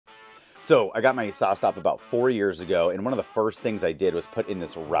So I got my Sawstop about 4 years ago, and one of the first things I did was put in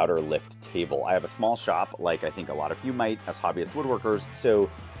this router lift table. I have a small shop, like I think a lot of you might as hobbyist woodworkers,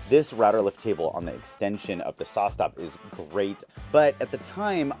 so this router lift table on the extension of the Sawstop is great, but at the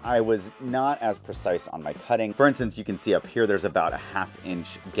time I was not as precise on my cutting. For instance, you can see up here there's about a 1/2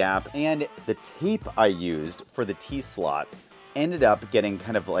 inch gap, and the tape I used for the T-slots ended up getting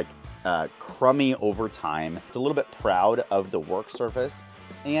kind of like crummy over time. It's a little bit proud of the work surface.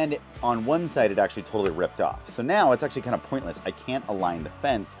 And on one side, it actually totally ripped off. So now it's actually kind of pointless. I can't align the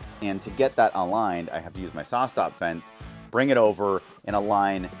fence. And to get that aligned, I have to use my Sawstop fence, bring it over and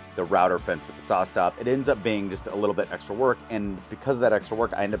align the router fence with the Sawstop. It ends up being just a little bit extra work. And because of that extra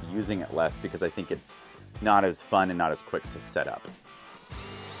work, I end up using it less because I think it's not as fun and not as quick to set up.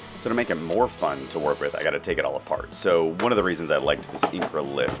 So to make it more fun to work with, I got to take it all apart. So one of the reasons I liked this Incra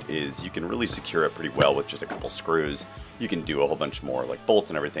lift is you can really secure it pretty well with just a couple screws. You can do a whole bunch more like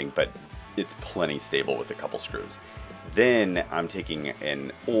bolts and everything, but it's plenty stable with a couple screws. Then I'm taking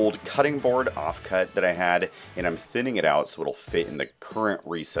an old cutting board offcut that I had, and I'm thinning it out so it'll fit in the current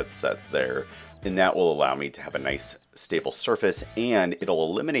resets that's there. And that will allow me to have a nice stable surface, and it'll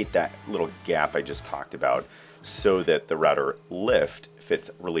eliminate that little gap I just talked about so that the router lift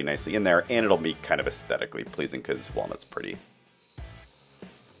fits really nicely in there, and it'll be kind of aesthetically pleasing because walnut's pretty.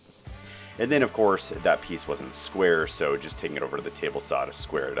 And then of course that piece wasn't square, so just taking it over to the table saw to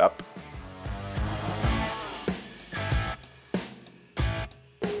square it up.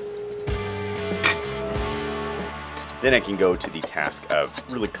 Then I can go to the task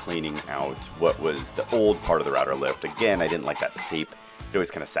of really cleaning out what was the old part of the router lift. Again, I didn't like that tape. It always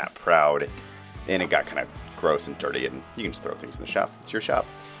kind of sat proud, and it got kind of gross and dirty, and you can just throw things in the shop. It's your shop.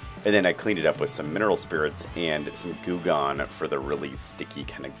 And then I cleaned it up with some mineral spirits and some Goo Gone for the really sticky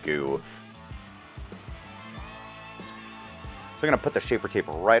kind of goo. So I'm going to put the shaper tape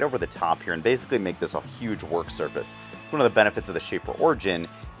right over the top here and basically make this a huge work surface. So one of the benefits of the Shaper Origin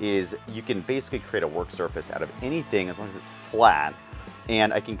is you can basically create a work surface out of anything as long as it's flat,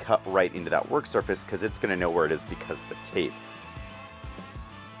 and I can cut right into that work surface because it's going to know where it is because of the tape.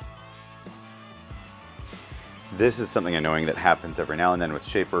 This is something annoying that happens every now and then with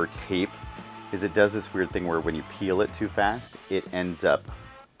Shaper tape, is it does this weird thing where when you peel it too fast, it ends up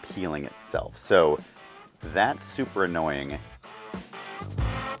peeling itself. So that's super annoying.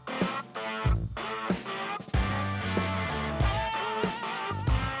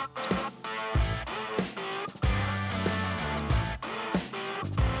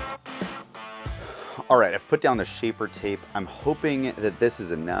 All right, I've put down the Shaper tape. I'm hoping that this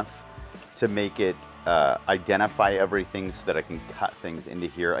is enough to make it identify everything so that I can cut things into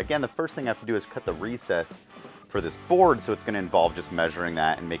here. Again, the first thing I have to do is cut the recess for this board, so it's going to involve just measuring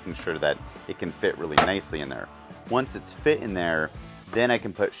that and making sure that it can fit really nicely in there. Once it's fit in there, then I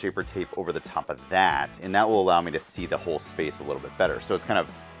can put Shaper tape over the top of that, and that will allow me to see the whole space a little bit better. So it's kind of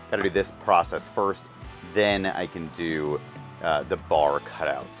got to do this process first, then I can do the bar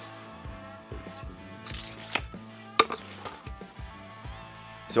cutouts.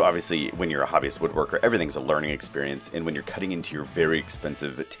 So obviously, when you're a hobbyist woodworker, everything's a learning experience, and when you're cutting into your very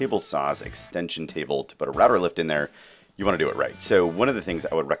expensive table saws extension table to put a router lift in there, you want to do it right. So one of the things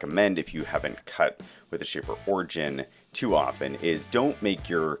I would recommend if you haven't cut with a Shaper Origin too often is don't make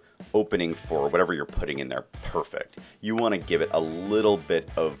your opening for whatever you're putting in there perfect. You want to give it a little bit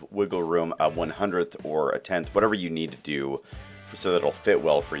of wiggle room, a 1/100th or a 10th, whatever you need to do so that it'll fit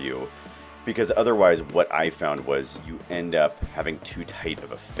well for you. Because otherwise what I found was you end up having too tight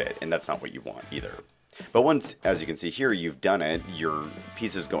of a fit, and that's not what you want either. But once, as you can see here, you've done it, your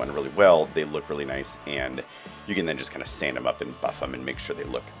pieces go in really well, they look really nice, and you can then just kind of sand them up and buff them and make sure they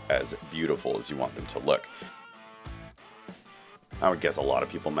look as beautiful as you want them to look. I would guess a lot of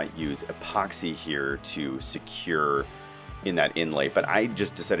people might use epoxy here to secure in that inlay, but I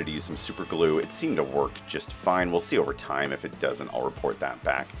just decided to use some super glue. It seemed to work just fine. We'll see over time. If it doesn't, I'll report that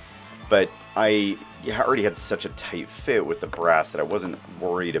back. But I already had such a tight fit with the brass that I wasn't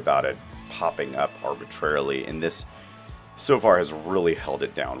worried about it popping up arbitrarily, and this so far has really held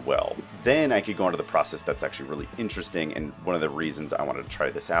it down well. Then I could go into the process that's actually really interesting, and one of the reasons I wanted to try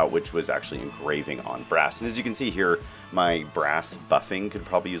this out, which was actually engraving on brass. And as you can see here, my brass buffing could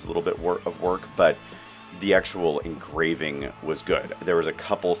probably use a little bit of work, but the actual engraving was good. There was a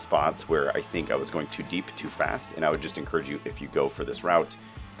couple spots where I think I was going too deep, too fast, and I would just encourage you, if you go for this route,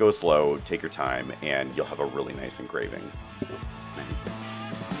 go slow, take your time, and you'll have a really nice engraving. Nice.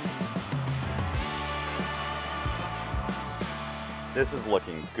 This is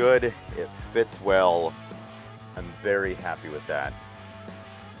looking good. It fits well. I'm very happy with that.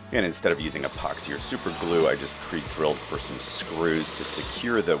 And instead of using epoxy or super glue, I just pre-drilled for some screws to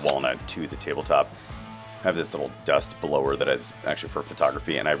secure the walnut to the tabletop. I have this little dust blower that is actually for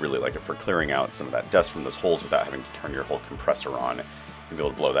photography, and I really like it for clearing out some of that dust from those holes without having to turn your whole compressor on and be able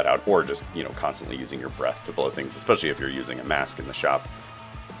to blow that out, or just, you know, constantly using your breath to blow things, especially if you're using a mask in the shop.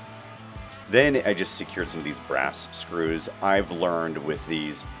 Then I just secured some of these brass screws. I've learned with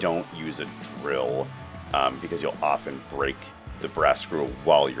these, don't use a drill because you'll often break the brass screw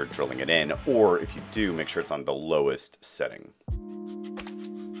while you're drilling it in, or if you do, make sure it's on the lowest setting.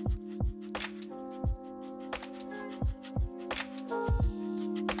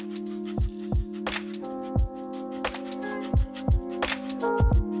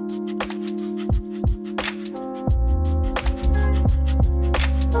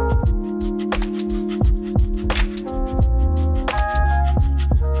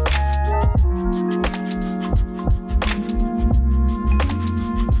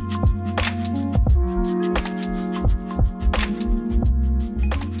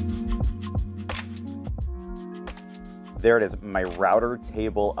 There it is, my router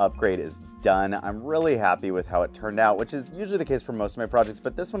table upgrade is done. I'm really happy with how it turned out, which is usually the case for most of my projects,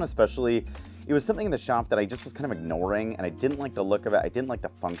 but this one especially, it was something in the shop that I just was kind of ignoring, and I didn't like the look of it, I didn't like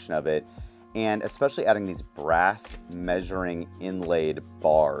the function of it, and especially adding these brass measuring inlaid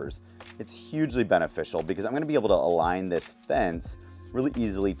bars. It's hugely beneficial because I'm gonna be able to align this fence really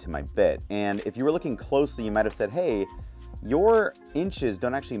easily to my bit. And if you were looking closely, you might have said, hey, your inches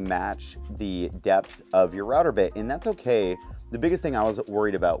don't actually match the depth of your router bit, and that's okay. The biggest thing I was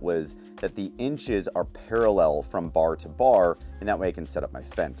worried about was that the inches are parallel from bar to bar, and that way I can set up my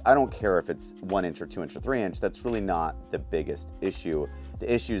fence. I don't care if it's 1 inch or 2 inch or 3 inch, that's really not the biggest issue.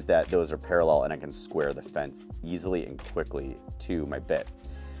 The issue is that those are parallel and I can square the fence easily and quickly to my bit.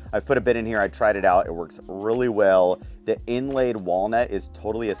 I've put a bit in here, I tried it out, it works really well. The inlaid walnut is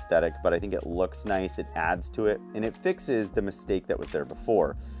totally aesthetic, but I think it looks nice, it adds to it, and it fixes the mistake that was there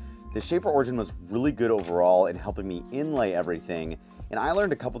before. The Shaper Origin was really good overall in helping me inlay everything, and I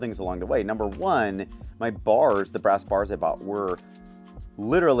learned a couple things along the way. Number one, my bars, the brass bars I bought, were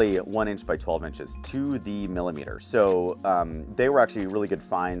literally 1 inch by 12 inches to the millimeter. So they were actually really good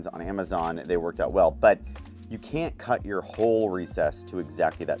finds on Amazon, they worked out well, but you can't cut your whole recess to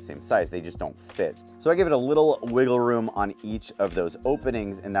exactly that same size. They just don't fit. So I gave it a little wiggle room on each of those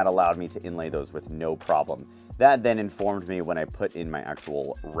openings, and that allowed me to inlay those with no problem. That then informed me when I put in my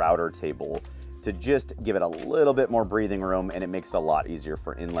actual router table to just give it a little bit more breathing room, and it makes it a lot easier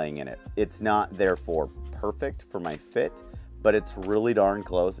for inlaying in it. It's not therefore perfect for my fit, but it's really darn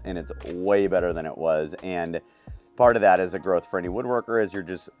close, and it's way better than it was. And part of that is a growth for any woodworker, as you're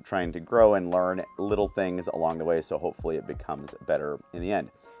just trying to grow and learn little things along the way, so hopefully it becomes better in the end.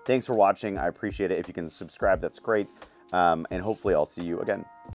 Thanks for watching, I appreciate it. If you can subscribe, that's great, and hopefully I'll see you again.